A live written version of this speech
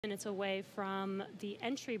minutes away from the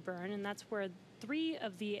entry burn, and that's where 3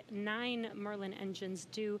 of the 9 Merlin engines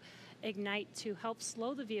do ignite to help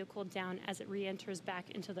slow the vehicle down as it re-enters back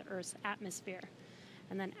into the Earth's atmosphere.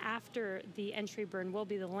 And then after the entry burn will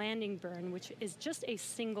be the landing burn, which is just a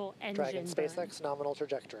single engine Dragon SpaceX, nominal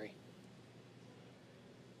trajectory.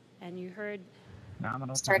 And you heard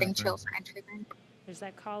Nominal starting chill for entry burn. There's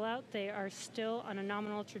that call out. They are still on a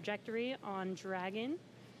nominal trajectory on Dragon.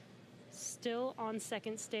 Still on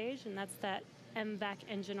second stage, and that's that MVAC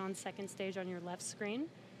engine on second stage on your left screen.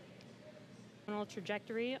 Nominal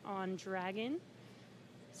trajectory on Dragon.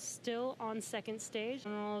 Still on second stage.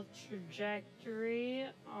 Nominal trajectory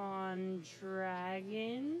on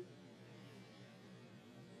Dragon.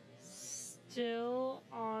 Still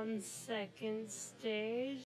on second stage.